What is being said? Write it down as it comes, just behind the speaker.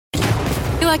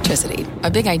Electricity,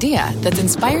 a big idea that's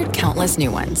inspired countless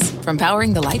new ones. From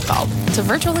powering the light bulb to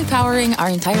virtually powering our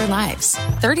entire lives.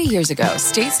 30 years ago,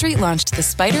 State Street launched the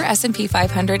Spider S&P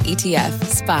 500 ETF,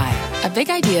 SPY. A big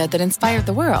idea that inspired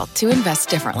the world to invest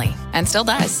differently. And still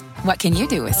does. What can you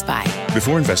do with SPY?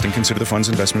 Before investing, consider the fund's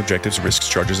investment objectives, risks,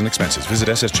 charges, and expenses. Visit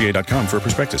ssga.com for a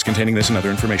prospectus containing this and other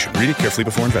information. Read it carefully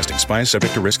before investing. SPY is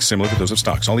subject to risks similar to those of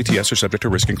stocks. All ETFs are subject to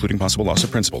risk, including possible loss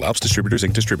of principal. Alps Distributors,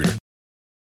 Inc. Distributor.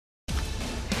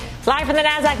 Live from the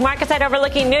NASDAQ market site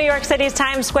overlooking New York City's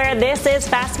Times Square, this is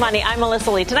Fast Money. I'm Melissa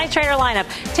Lee. Tonight's trader lineup,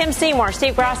 Tim Seymour,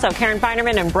 Steve Grasso, Karen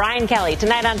Feinerman, and Brian Kelly.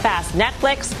 Tonight on Fast,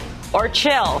 Netflix or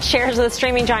chill. Shares of the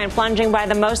streaming giant plunging by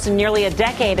the most in nearly a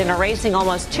decade and erasing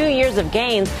almost 2 years of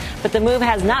gains. But the move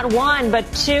has not one, but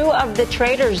two of the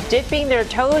traders dipping their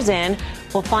toes in.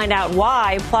 We'll find out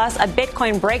why. Plus, a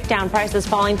Bitcoin breakdown, prices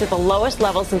falling to the lowest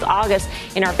level since August.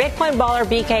 And our Bitcoin baller,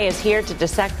 BK, is here to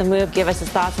dissect the move, give us his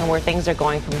thoughts on where things are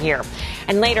going from here.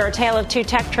 And later, a tale of two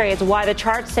tech trades, why the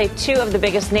charts say two of the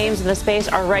biggest names in the space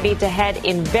are ready to head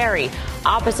in very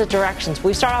opposite directions.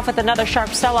 We start off with another sharp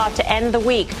sell-off to end the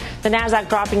week. The Nasdaq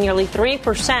dropping nearly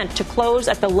 3% to close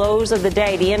at the lows of the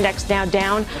day. The index now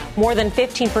down more than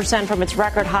 15% from its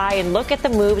record high. And look at the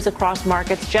moves across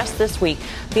markets just this week.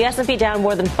 The S&P down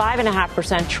more than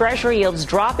 5.5%. Treasury yields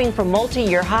dropping from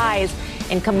multi-year highs.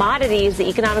 In commodities, the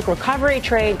economic recovery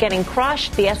trade getting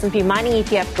crushed. The S&P mining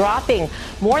ETF dropping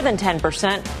more than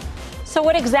 10%. So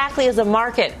what exactly is the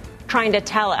market trying to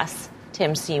tell us,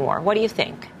 Tim Seymour? What do you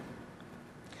think?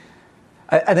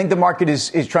 I think the market is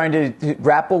trying to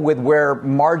grapple with where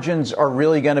margins are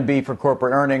really going to be for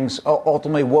corporate earnings,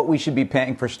 ultimately what we should be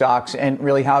paying for stocks, and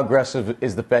really how aggressive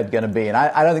is the Fed going to be. And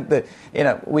I don't think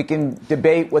that, we can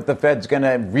debate what the Fed's going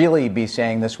to really be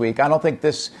saying this week. I don't think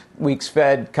this week's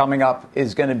Fed coming up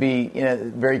is going to be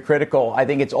very critical. I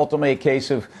think it's ultimately a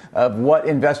case of what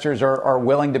investors are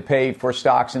willing to pay for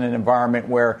stocks in an environment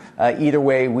where either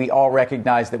way we all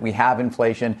recognize that we have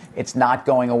inflation. It's not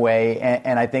going away.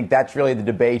 And I think that's really the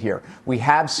debate here. We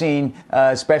have seen,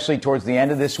 especially towards the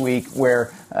end of this week, where,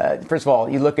 first of all,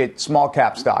 you look at small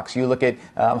cap stocks, you look at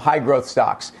high growth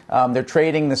stocks, they're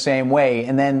trading the same way.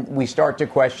 And then we start to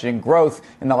question growth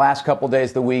in the last couple of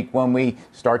days of the week when we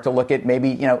start to look at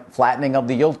maybe, flattening of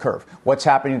the yield curve. What's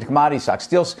happening to commodity stocks?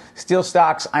 Steel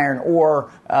stocks, iron ore,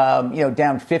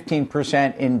 down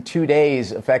 15% in 2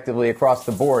 days effectively across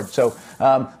the board. So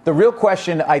the real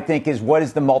question, I think, is what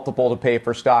is the multiple to pay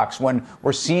for stocks when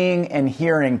we're seeing and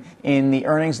hearing in the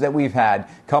earnings that we've had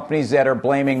companies that are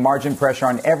blaming margin pressure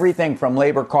on everything from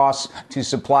labor costs to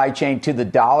supply chain to the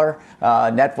dollar.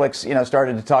 Netflix,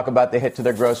 started to talk about the hit to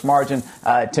their gross margin.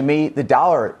 To me, the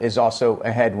dollar is also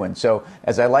a headwind. So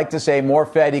as I like to say, more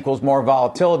Fed equals more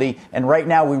volatility. And right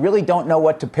now, we really don't know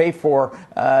what to pay for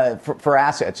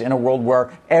assets in a world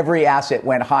where every asset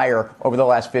went higher over the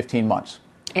last 15 months.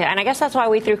 Yeah, and I guess that's why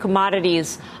we threw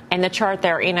commodities and the chart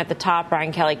there in at the top,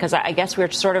 Brian Kelly, because I guess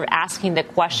we're sort of asking the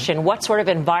question, what sort of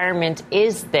environment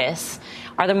is this?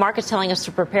 Are the markets telling us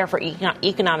to prepare for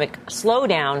economic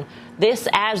slowdown, this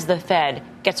as the Fed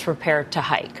gets prepared to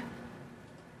hike?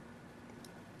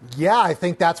 Yeah, I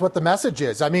think that's what the message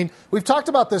is. I mean, we've talked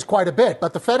about this quite a bit,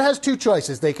 but the Fed has two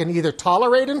choices. They can either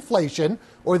tolerate inflation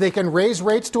or they can raise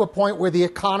rates to a point where the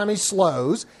economy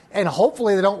slows, and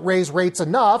hopefully they don't raise rates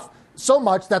enough so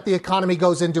much that the economy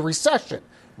goes into recession.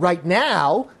 Right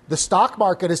now, the stock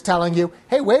market is telling you,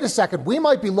 hey, wait a second, we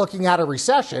might be looking at a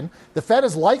recession. The Fed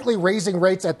is likely raising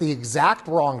rates at the exact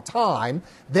wrong time.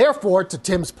 Therefore, to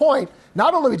Tim's point,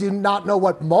 not only do we not know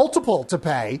what multiple to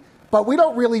pay, but we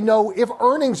don't really know if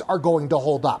earnings are going to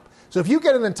hold up. So if you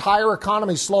get an entire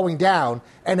economy slowing down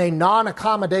and a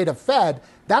non-accommodative Fed,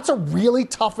 that's a really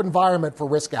tough environment for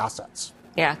risk assets.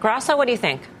 Yeah. Grasso, what do you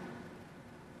think?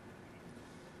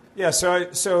 Yeah,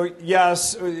 so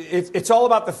yes, it's all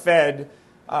about the Fed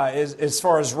as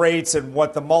far as rates and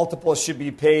what the multiples should be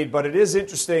paid. But it is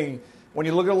interesting when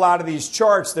you look at a lot of these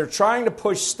charts, they're trying to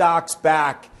push stocks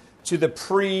back to the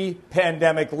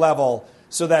pre-pandemic level.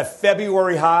 So that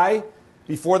February high,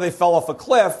 before they fell off a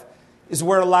cliff, is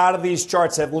where a lot of these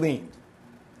charts have leaned.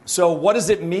 So what does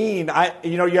it mean?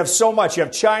 You have so much. You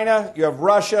have China, you have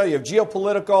Russia, you have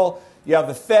geopolitical, you have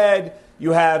the Fed.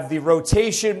 You have the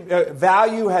rotation.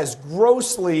 Value has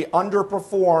grossly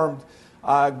underperformed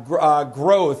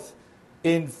growth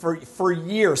for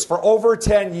years, for over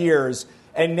 10 years.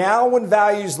 And now when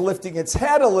value is lifting its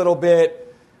head a little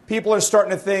bit, people are starting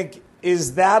to think,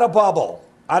 is that a bubble?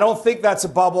 I don't think that's a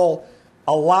bubble.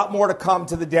 A lot more to come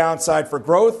to the downside for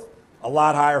growth, a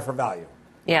lot higher for value.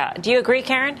 Yeah. Do you agree,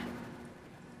 Karen?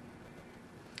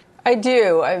 I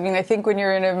do. I mean, I think when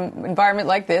you're in an environment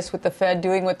like this with the Fed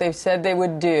doing what they've said they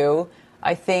would do,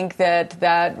 I think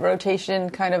that rotation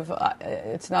kind of,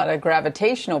 it's not a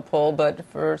gravitational pull, but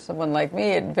for someone like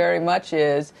me, it very much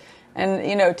is. And,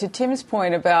 to Tim's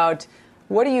point about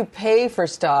what do you pay for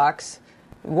stocks,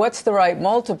 what's the right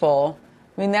multiple?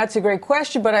 I mean, that's a great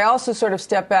question, but I also sort of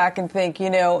step back and think,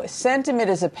 sentiment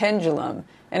is a pendulum,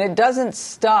 and it doesn't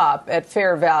stop at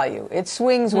fair value. It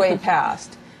swings way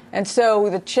past. And so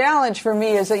the challenge for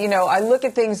me is that, I look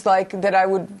at things like that I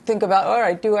would think about, all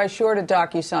right, do I short a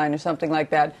DocuSign or something like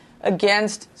that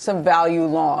against some value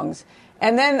longs?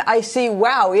 And then I see,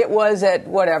 wow, it was at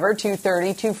whatever,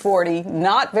 230, 240,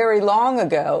 not very long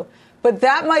ago. But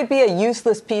that might be a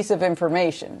useless piece of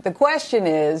information. The question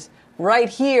is, right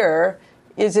here,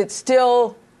 is it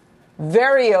still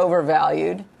very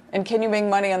overvalued? And can you make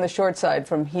money on the short side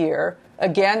from here?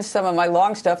 Again, some of my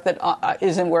long stuff that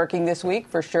isn't working this week,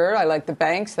 for sure. I like the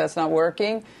banks. That's not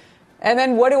working. And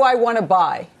then what do I want to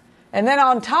buy? And then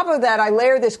on top of that, I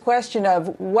layer this question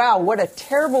of, wow, what a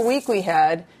terrible week we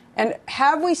had. And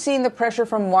have we seen the pressure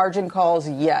from margin calls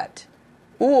yet?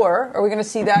 Or are we going to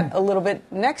see that a little bit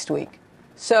next week?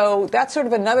 So that's sort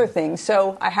of another thing.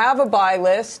 So I have a buy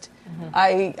list.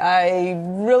 I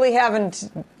really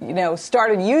haven't,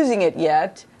 started using it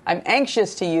yet. I'm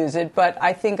anxious to use it, but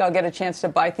I think I'll get a chance to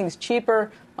buy things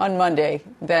cheaper on Monday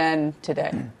than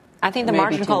today. I think the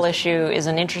margin call issue is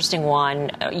an interesting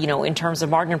one, in terms of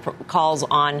margin calls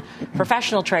on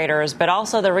professional traders, but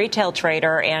also the retail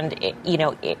trader. And,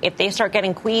 if they start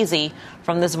getting queasy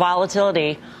from this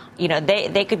volatility,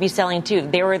 they could be selling too.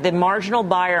 They were the marginal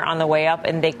buyer on the way up,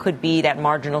 and they could be that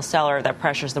marginal seller that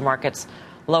pressures the markets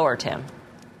lower, Tim.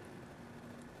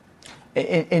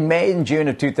 In May and June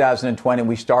of 2020,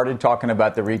 we started talking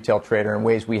about the retail trader in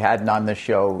ways we hadn't on the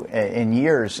show in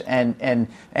years. And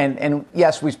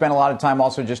yes, we spent a lot of time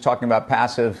also just talking about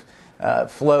passive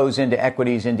flows into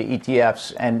equities, into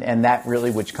ETFs, and that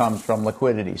really which comes from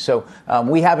liquidity. So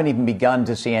we haven't even begun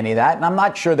to see any of that. And I'm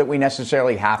not sure that we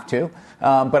necessarily have to.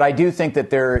 But I do think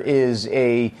that there is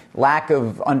a lack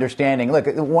of understanding. Look,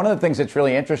 one of the things that's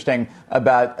really interesting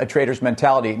about a trader's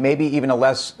mentality, maybe even a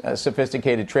less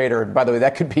sophisticated trader, by the way,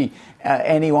 that could be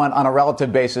anyone on a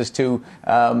relative basis to,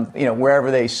 wherever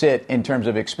they sit in terms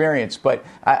of experience. But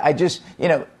I just,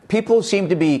 people seem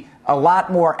to be a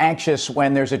lot more anxious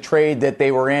when there's a trade that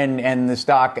they were in and the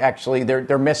stock actually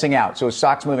they're missing out. So a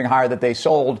stock's moving higher that they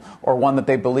sold or one that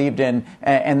they believed in,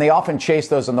 and they often chase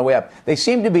those on the way up. They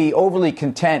seem to be overly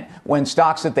content when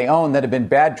stocks that they own that have been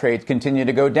bad trades continue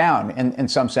to go down in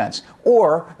some sense.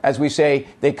 Or, as we say,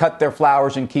 they cut their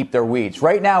flowers and keep their weeds.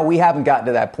 Right now, we haven't gotten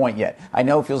to that point yet. I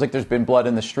know it feels like there's been blood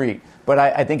in the street. But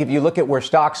I think if you look at where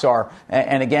stocks are,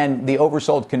 and again, the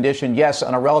oversold condition, yes,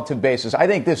 on a relative basis, I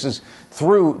think this is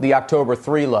through the October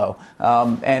 3 low.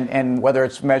 And whether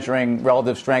it's measuring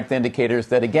relative strength indicators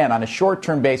that, again, on a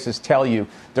short-term basis tell you,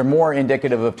 they're more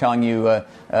indicative of telling you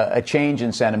a change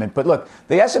in sentiment. But look,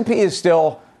 the S&P is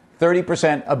still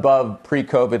 30% above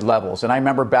pre-COVID levels. And I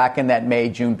remember back in that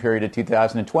May-June period of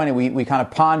 2020, we kind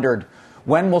of pondered,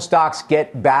 when will stocks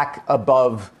get back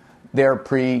above their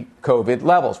pre-COVID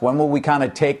levels? When will we kind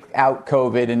of take out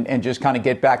COVID and just kind of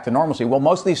get back to normalcy? Well,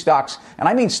 most of these stocks, and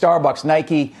I mean Starbucks,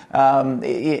 Nike,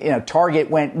 Target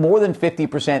went more than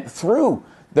 50% through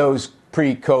those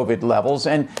pre-COVID levels.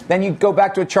 And then you go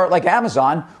back to a chart like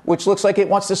Amazon, which looks like it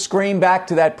wants to scream back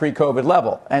to that pre-COVID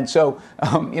level. And so,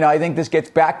 I think this gets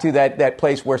back to that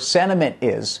place where sentiment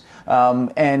is.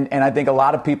 And I think a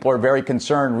lot of people are very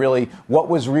concerned, really, what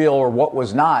was real or what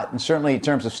was not. And certainly in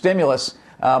terms of stimulus,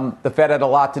 the Fed had a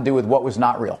lot to do with what was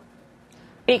not real.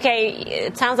 BK,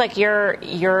 it sounds like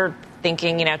you're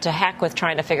thinking, to heck with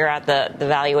trying to figure out the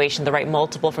valuation, the right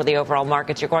multiple for the overall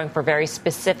markets. You're going for very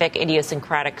specific,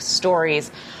 idiosyncratic stories.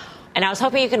 And I was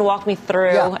hoping you can walk me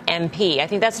through MP. I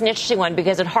think that's an interesting one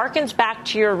because it harkens back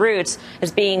to your roots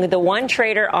as being the one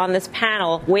trader on this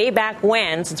panel way back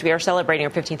when, since we are celebrating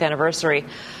our 15th anniversary,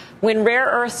 when rare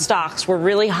earth stocks were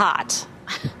really hot.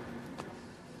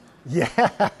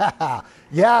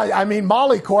 Yeah, I mean,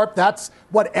 Molycorp, that's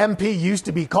what MP used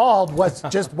to be called, was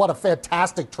just what a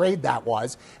fantastic trade that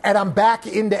was. And I'm back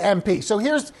into MP. So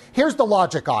here's the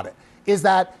logic on it, is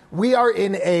that we are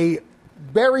in a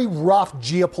very rough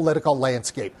geopolitical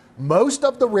landscape. Most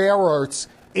of the rare earths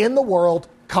in the world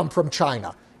come from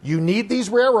China. You need these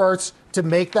rare earths to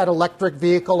make that electric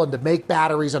vehicle and to make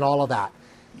batteries and all of that.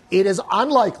 It is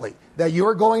unlikely that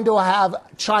you're going to have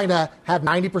China have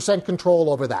 90%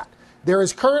 control over that. There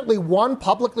is currently one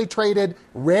publicly traded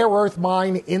rare earth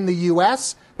mine in the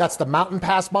U.S. That's the Mountain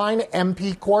Pass Mine.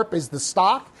 MP Corp is the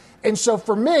stock. And so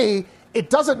for me, it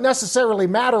doesn't necessarily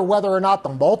matter whether or not the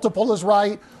multiple is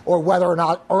right or whether or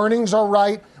not earnings are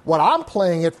right. What I'm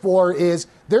playing it for is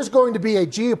there's going to be a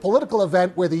geopolitical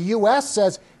event where the U.S.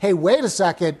 says, hey, wait a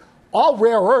second, all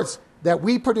rare earths that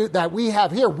we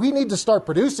have here, we need to start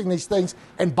producing these things.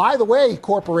 And by the way,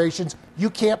 corporations, you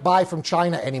can't buy from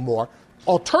China anymore.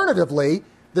 Alternatively,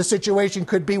 the situation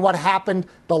could be what happened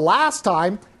the last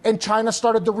time, and China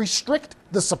started to restrict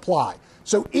the supply.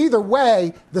 So either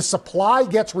way, the supply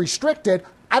gets restricted.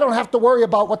 I don't have to worry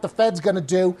about what the Fed's going to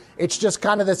do. It's just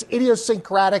kind of this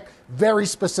idiosyncratic, very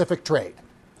specific trade.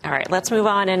 All right, let's move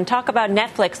on and talk about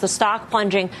Netflix. The stock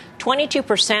plunging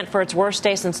 22% for its worst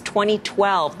day since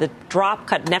 2012. The drop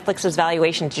cut Netflix's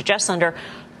valuation to just under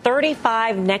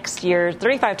 35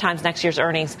 times next year's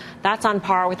earnings. That's on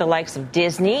par with the likes of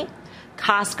Disney,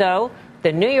 Costco,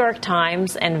 the New York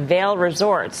Times, and Vail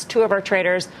Resorts. Two of our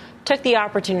traders took the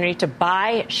opportunity to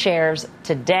buy shares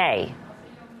today.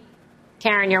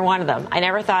 Karen, you're one of them. I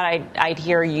never thought I'd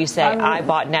hear you say I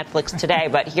bought Netflix today,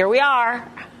 but here we are.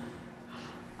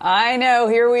 I know,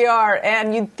 here we are.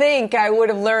 And you'd think I would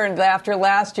have learned after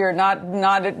last year not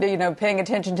paying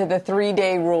attention to the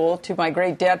 3-day rule to my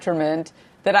great detriment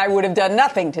that I would have done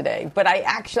nothing today. But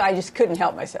I just couldn't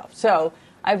help myself. So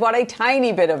I bought a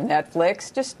tiny bit of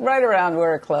Netflix, just right around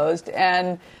where it closed.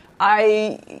 And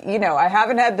I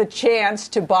haven't had the chance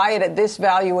to buy it at this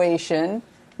valuation.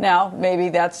 Now, maybe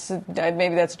that's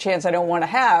a chance I don't want to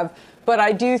have. But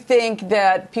I do think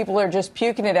that people are just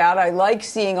puking it out. I like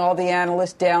seeing all the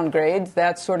analyst downgrades.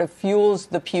 That sort of fuels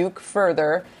the puke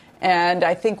further. And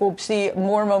I think we'll see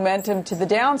more momentum to the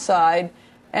downside.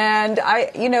 And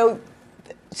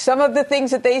some of the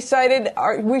things that they cited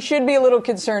we should be a little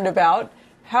concerned about.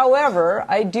 However,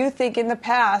 I do think in the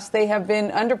past they have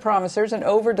been under-promisers and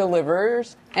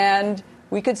over-deliverers. And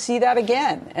we could see that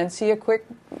again and see a quick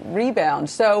rebound.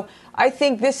 So I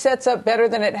think this sets up better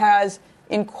than it has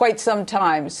in quite some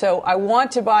time. So I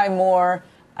want to buy more.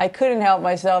 I couldn't help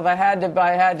myself. I had to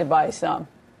buy some.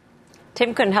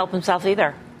 Tim couldn't help himself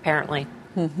either, apparently.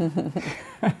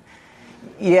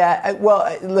 Yeah,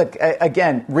 well, look,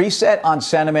 again, reset on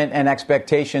sentiment and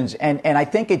expectations. And I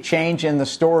think a change in the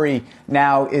story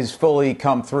now is fully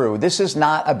come through. This is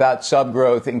not about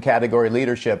sub-growth in category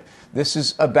leadership. This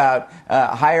is about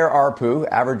higher ARPU,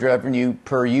 average revenue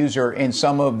per user, in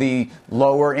some of the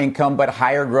lower income but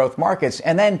higher growth markets.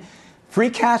 And then free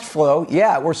cash flow,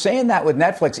 yeah, we're saying that with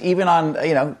Netflix, even on,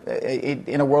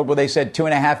 in a world where they said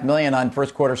 2.5 million on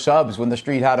first quarter subs when the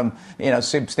street had them,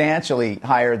 substantially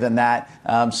higher than that,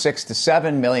 6 to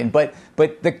 7 million. But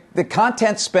the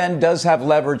content spend does have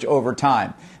leverage over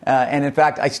time. And in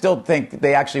fact, I still think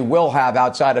they actually will have,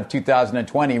 outside of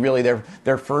 2020, really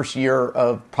their first year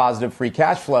of positive free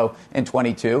cash flow in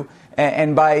 22.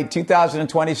 And by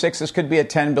 2026, this could be a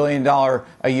 $10 billion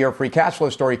a year free cash flow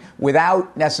story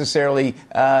without necessarily,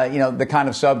 the kind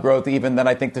of sub growth even that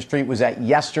I think the street was at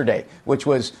yesterday, which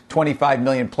was 25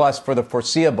 million plus for the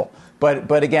foreseeable.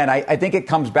 But again, I think it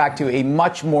comes back to a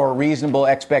much more reasonable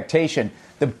expectation.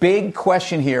 The big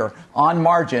question here on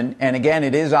margin, and again,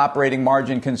 it is operating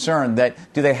margin concern, that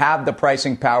do they have the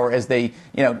pricing power as they,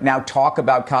 now talk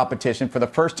about competition for the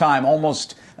first time,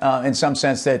 almost in some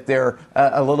sense that they're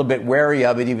a little bit wary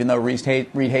of it, even though Reed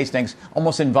Hastings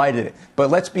almost invited it.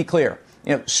 But let's be clear.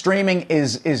 Streaming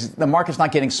is the market's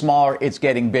not getting smaller, it's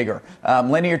getting bigger.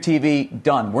 Linear TV,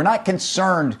 done. We're not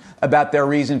concerned about their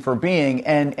reason for being,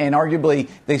 and arguably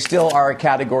they still are a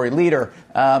category leader.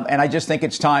 And I just think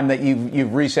it's time that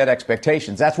you've reset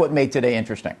expectations. That's what made today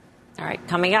interesting. All right,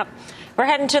 coming up, we're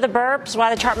heading to the burbs.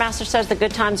 Why the Chartmaster says the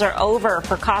good times are over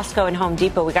for Costco and Home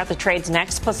Depot. We got the trades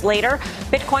next. Plus later,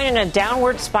 Bitcoin in a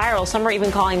downward spiral. Some are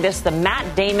even calling this the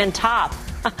Matt Damon top.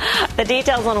 The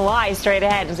details on why straight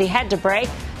ahead. As we head to break,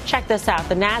 check this out.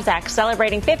 The NASDAQ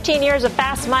celebrating 15 years of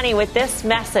fast money with this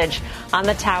message on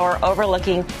the tower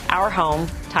overlooking our home,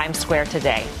 Times Square,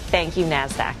 today. Thank you,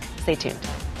 NASDAQ. Stay tuned.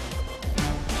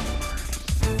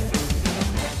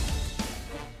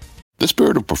 The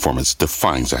spirit of performance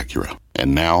defines Acura,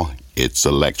 and now it's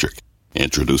electric.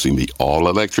 Introducing the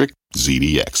all-electric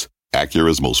ZDX,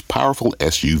 Acura's most powerful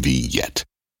SUV yet.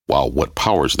 While what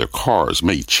powers their cars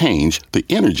may change, the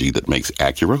energy that makes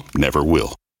Acura never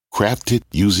will. Crafted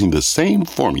using the same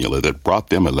formula that brought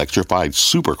them electrified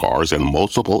supercars and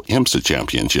multiple IMSA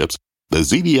championships, the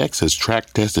ZDX has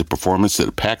track-tested performance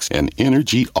that packs an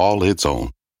energy all its own.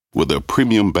 With a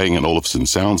premium Bang & Olufsen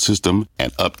sound system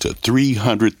and up to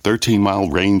 313-mile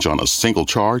range on a single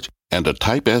charge, and a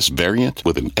Type S variant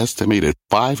with an estimated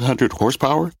 500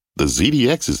 horsepower, the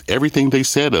ZDX is everything they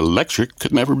said electric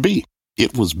could never be.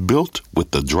 It was built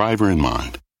with the driver in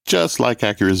mind, just like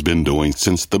Acura's been doing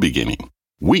since the beginning.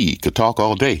 We could talk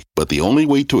all day, but the only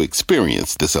way to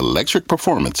experience this electric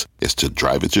performance is to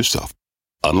drive it yourself.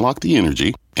 Unlock the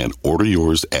energy and order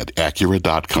yours at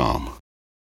Acura.com.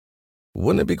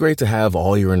 Wouldn't it be great to have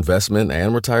all your investment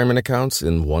and retirement accounts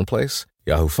in one place?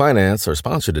 Yahoo Finance, our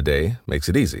sponsor today, makes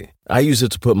it easy. I use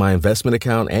it to put my investment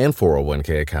account and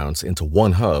 401k accounts into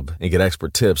one hub and get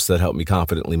expert tips that help me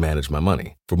confidently manage my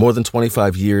money. For more than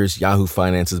 25 years, Yahoo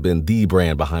Finance has been the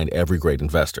brand behind every great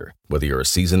investor. Whether you're a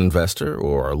seasoned investor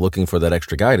or are looking for that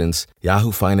extra guidance,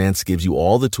 Yahoo Finance gives you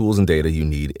all the tools and data you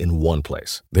need in one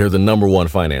place. They're the #1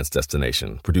 finance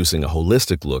destination, producing a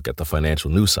holistic look at the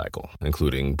financial news cycle,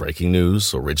 including breaking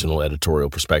news, original editorial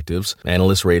perspectives,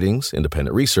 analyst ratings,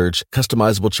 independent research,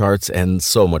 customizable charts, and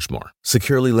so much more.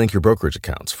 Securely link your brokerage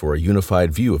accounts for a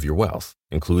unified view of your wealth,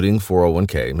 including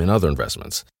 401k and other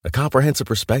investments. A comprehensive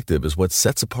perspective is what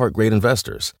sets apart great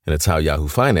investors, and it's how Yahoo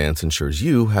Finance ensures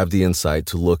you have the insight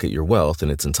to look at your wealth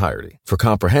in its entirety. For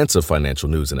comprehensive financial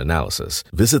news and analysis,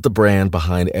 visit the brand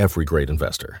behind every great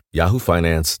investor,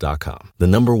 yahoofinance.com, the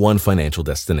 #1 financial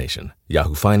destination,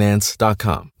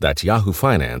 yahoofinance.com. That's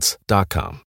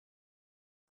yahoofinance.com.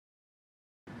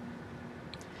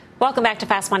 Welcome back to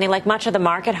Fast Money. Like much of the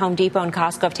market, Home Depot and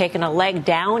Costco have taken a leg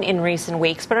down in recent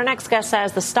weeks. But our next guest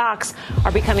says the stocks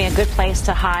are becoming a good place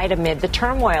to hide amid the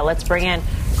turmoil. Let's bring in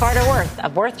Carter Worth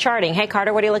of Worth Charting. Hey,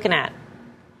 Carter, what are you looking at?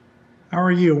 How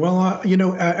are you? Well,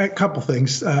 a couple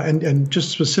things, and just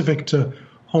specific to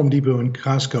Home Depot and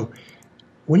Costco.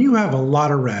 When you have a lot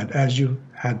of red, as you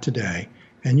had today,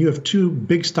 and you have two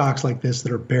big stocks like this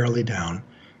that are barely down,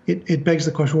 it begs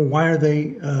the question, well, why are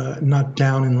they not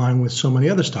down in line with so many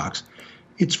other stocks?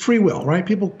 It's free will, right?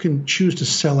 People can choose to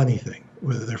sell anything,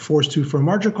 whether they're forced to for a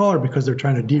margin call or because they're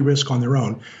trying to de-risk on their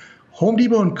own. Home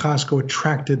Depot and Costco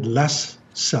attracted less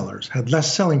sellers, had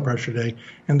less selling pressure today,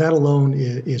 and that alone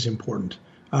is important.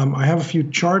 I have a few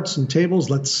charts and tables.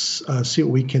 Let's see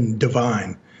what we can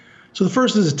divine. So the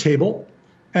first is a table,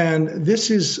 and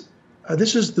this is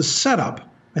the setup,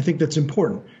 I think, that's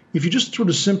important. If you just sort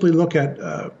of simply look at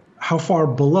how far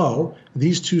below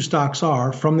these two stocks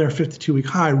are from their 52-week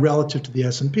high relative to the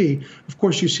S&P, of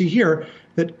course, you see here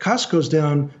that Costco's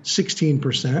down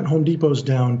 16%, Home Depot's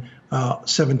down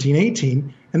 17,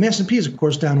 18, and the S&P is, of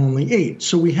course, down only 8.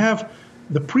 So we have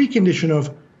the precondition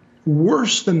of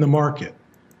worse than the market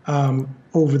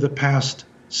over the past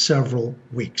several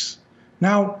weeks.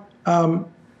 Now,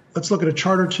 let's look at a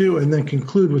chart or two and then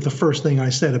conclude with the first thing I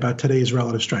said about today's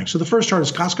relative strength. So the first chart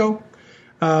is Costco,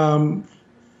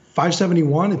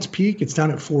 571, its peak. It's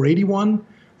down at 481.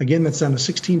 Again, that's down to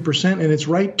 16%, and it's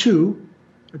right to,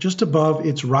 just above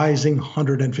its rising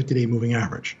 150-day moving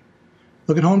average.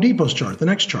 Look at Home Depot's chart, the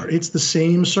next chart. It's the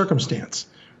same circumstance,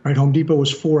 right? Home Depot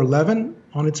was 411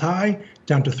 on its high,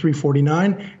 down to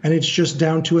 349, and it's just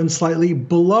down to and slightly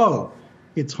below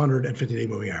its 150-day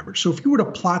moving average. So if you were to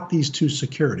plot these two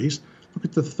securities, look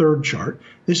at the third chart.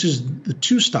 This is the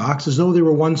two stocks as though they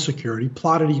were one security,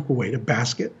 plotted equal weight, a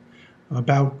basket,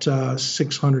 about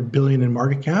 $600 billion in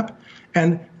market cap.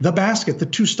 And the basket, the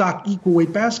two stock equal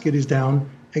weight basket, is down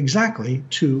exactly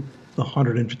to the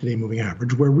 150-day moving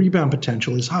average, where rebound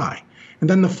potential is high. And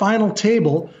then the final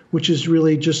table, which is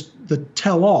really just the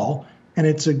tell-all, and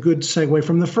it's a good segue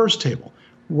from the first table.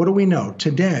 What do we know?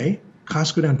 Today,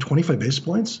 Costco down 25 basis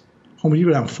points, Home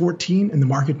Depot down 14, and the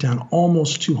market down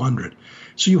almost 200.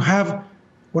 So you have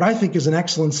what I think is an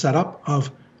excellent setup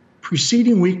of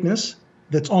preceding weakness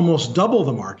that's almost double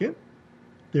the market.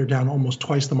 They're down almost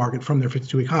twice the market from their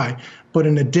 52-week high, but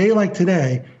in a day like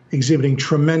today, exhibiting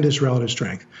tremendous relative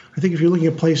strength. I think if you're looking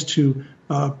at a place to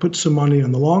put some money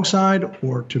on the long side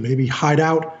or to maybe hide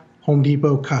out, Home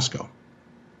Depot, Costco.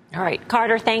 All right,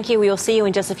 Carter, thank you. We will see you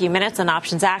in just a few minutes on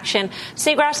options action.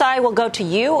 Seagrass, I will go to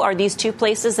you. Are these two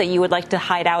places that you would like to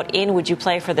hide out in? Would you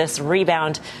play for this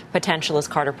rebound potential, as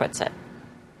Carter puts it?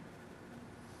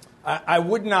 I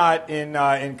would not in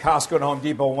Costco and Home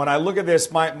Depot. When I look at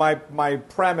this, my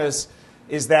premise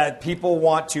is that people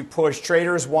want to push,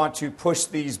 traders want to push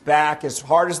these back as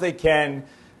hard as they can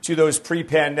to those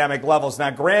pre-pandemic levels.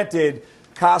 Now, granted,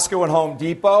 Costco and Home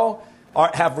Depot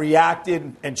have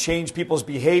reacted and changed people's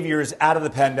behaviors out of the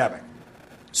pandemic.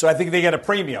 So I think they get a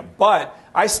premium. But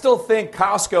I still think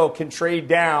Costco can trade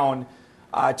down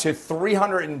to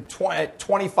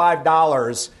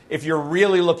 $325 if you're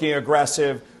really looking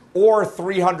aggressive, or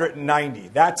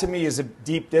 $390. That, to me, is a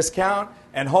deep discount.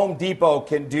 And Home Depot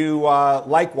can do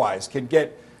likewise, can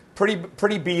get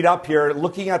pretty beat up here.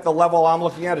 Looking at the level I'm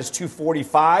looking at is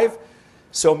 245,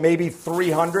 so maybe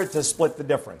 300 to split the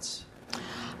difference.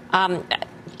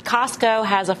 Costco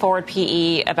has a forward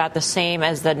PE about the same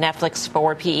as the Netflix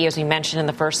forward PE, as we mentioned in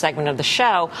the first segment of the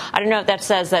show. I don't know if that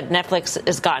says that Netflix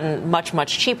has gotten much,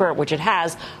 much cheaper, which it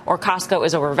has, or Costco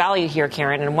is overvalued here,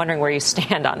 Karen, and I'm wondering where you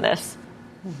stand on this.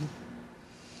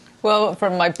 Well,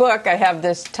 from my book, I have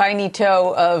this tiny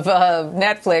toe of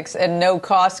Netflix and no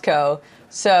Costco.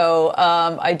 So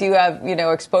I do have,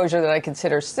 exposure that I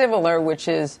consider similar, which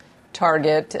is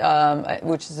Target,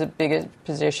 which is a big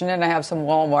position, and I have some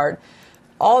Walmart.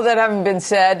 All of that having been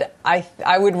said,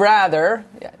 I would rather,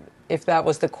 if that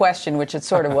was the question, which it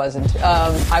sort of wasn't,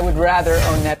 I would rather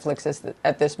own Netflix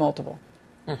at this multiple.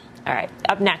 All right.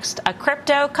 Up next, a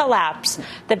crypto collapse.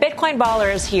 The Bitcoin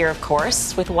baller is here, of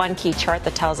course, with one key chart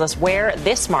that tells us where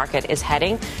this market is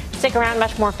heading. Stick around,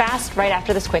 much more fast right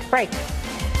after this quick break.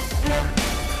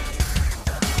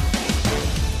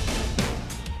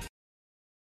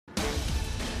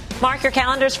 Mark your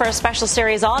calendars for a special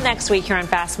series all next week here on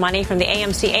Fast Money. From the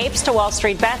AMC Apes to Wall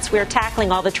Street Bets, we are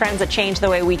tackling all the trends that changed the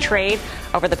way we trade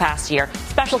over the past year.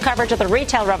 Special coverage of the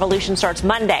retail revolution starts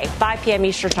Monday, 5 p.m.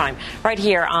 Eastern Time, right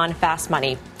here on Fast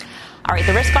Money. All right,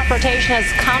 the risk-off rotation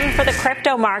has come for the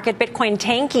crypto market. Bitcoin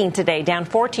tanking today, down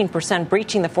 14%,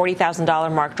 breaching the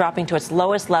 $40,000 mark, dropping to its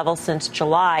lowest level since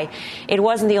July. It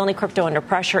wasn't the only crypto under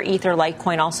pressure. Ether,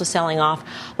 Litecoin also selling off.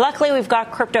 Luckily, we've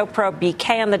got crypto pro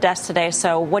BK on the desk today.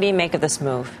 So what do you make of this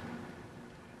move?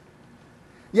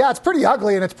 Yeah, it's pretty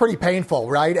ugly and it's pretty painful,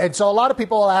 right? And so a lot of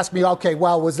people will ask me, okay,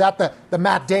 well, was that the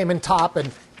Matt Damon top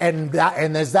and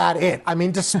is that it? I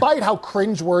mean, despite how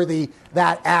cringeworthy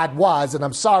that ad was, and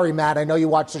I'm sorry, Matt, I know you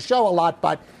watch the show a lot,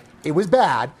 but it was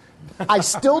bad. I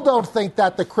still don't think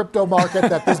that the crypto market,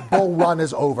 that this bull run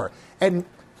is over. And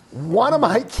one of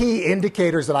my key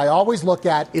indicators that I always look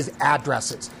at is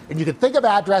addresses. And you can think of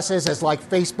addresses as like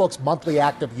Facebook's monthly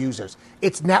active users.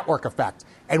 It's network effect.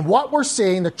 And what we're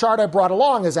seeing, the chart I brought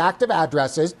along is active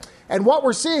addresses. And what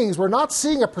we're seeing is we're not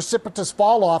seeing a precipitous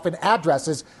fall off in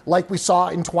addresses like we saw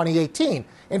in 2018.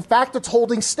 In fact, it's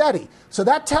holding steady. So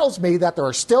that tells me that there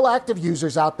are still active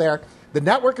users out there. The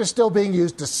network is still being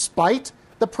used despite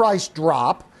the price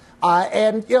drop.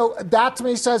 And that to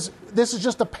me says this is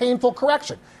just a painful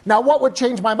correction. Now, what would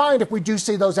change my mind if we do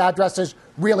see those addresses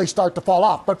really start to fall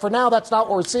off? But for now, that's not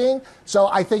what we're seeing. So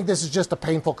I think this is just a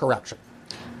painful correction.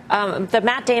 The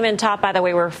Matt Damon top, by the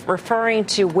way, we're referring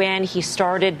to when he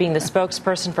started being the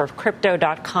spokesperson for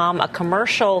Crypto.com, a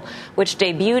commercial which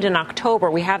debuted in October.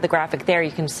 We have the graphic there,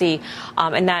 you can see,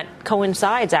 and that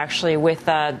coincides actually with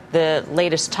the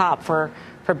latest top for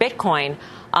Bitcoin.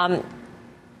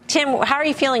 Tim, how are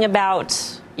you feeling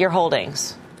about your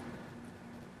holdings?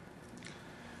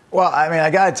 Well, I mean,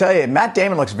 I got to tell you, Matt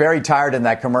Damon looks very tired in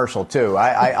that commercial, too.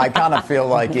 I kind of feel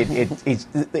like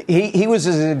he was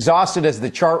as exhausted as the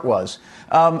chart was.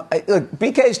 Look,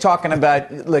 BK's talking about,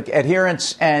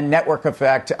 adherence and network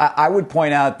effect. I would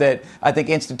point out that I think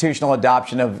institutional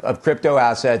adoption of crypto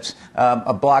assets,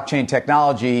 of blockchain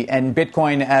technology, and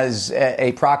Bitcoin as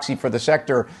a proxy for the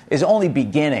sector is only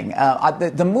beginning.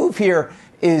 The move here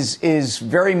is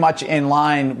very much in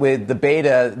line with the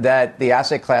beta that the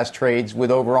asset class trades with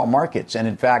overall markets. And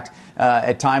in fact,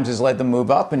 at times has led the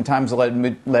move up and times led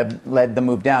the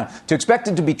move down. To expect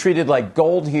it to be treated like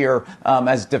gold here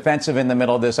as defensive in the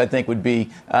middle of this, I think would be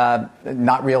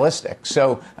not realistic.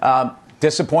 So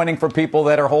disappointing for people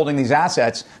that are holding these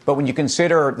assets. But when you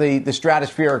consider the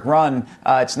stratospheric run,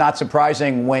 it's not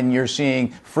surprising when you're seeing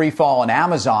free fall in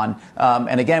Amazon.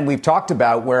 And again, we've talked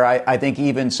about where I think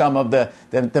even some of the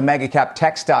mega cap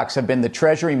tech stocks have been the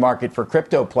treasury market for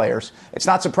crypto players. It's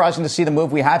not surprising to see the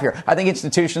move we have here. I think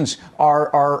institutions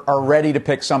are ready to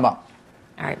pick some up.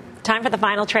 All right. Time for the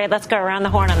final trade. Let's go around the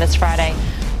horn on this Friday.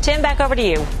 Tim, back over to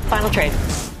you. Final trade.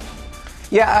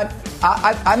 Yeah,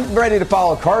 I'm ready to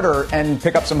follow Carter and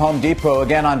pick up some Home Depot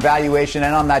again on valuation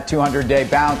and on that 200-day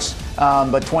bounce.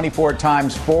 But 24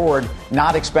 times forward,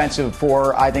 not expensive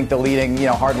for, I think, the leading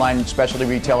hardline specialty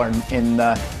retailer in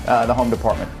the home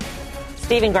department.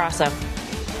 Stephen Grasso.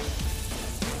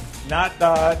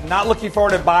 Not looking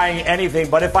forward to buying anything,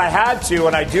 but if I had to,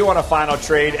 and I do on a final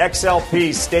trade,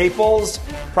 XLP Staples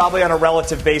probably on a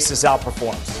relative basis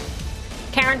outperforms.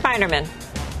 Karen Feinerman.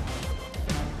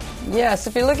 Yes,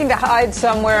 if you're looking to hide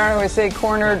somewhere, we say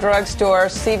corner drugstore,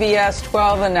 CVS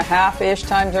 12.5-ish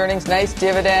times earnings, nice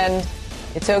dividend.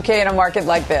 It's okay in a market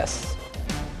like this.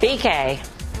 BK.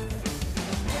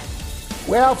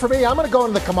 Well, for me, I'm going to go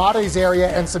into the commodities area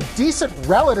and some decent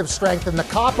relative strength in the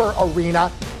copper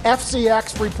arena.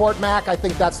 FCX, Freeport Mac, I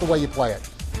think that's the way you play it.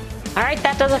 All right,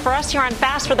 that does it for us here on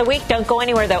Fast for the Week. Don't go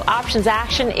anywhere, though. Options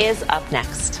action is up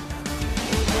next.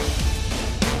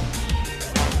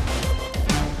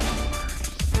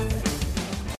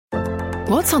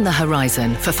 What's on the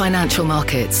horizon for financial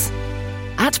markets?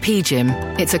 At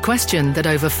PGIM, it's a question that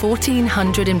over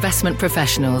 1,400 investment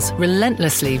professionals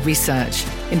relentlessly research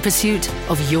in pursuit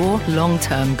of your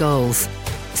long-term goals.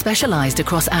 specialized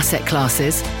across asset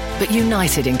classes, but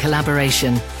united in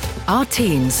collaboration. Our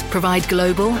teams provide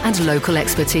global and local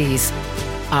expertise.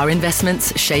 Our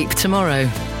investments shape tomorrow,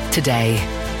 today.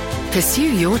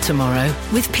 Pursue your tomorrow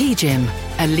with PGIM,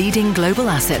 a leading global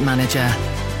asset manager.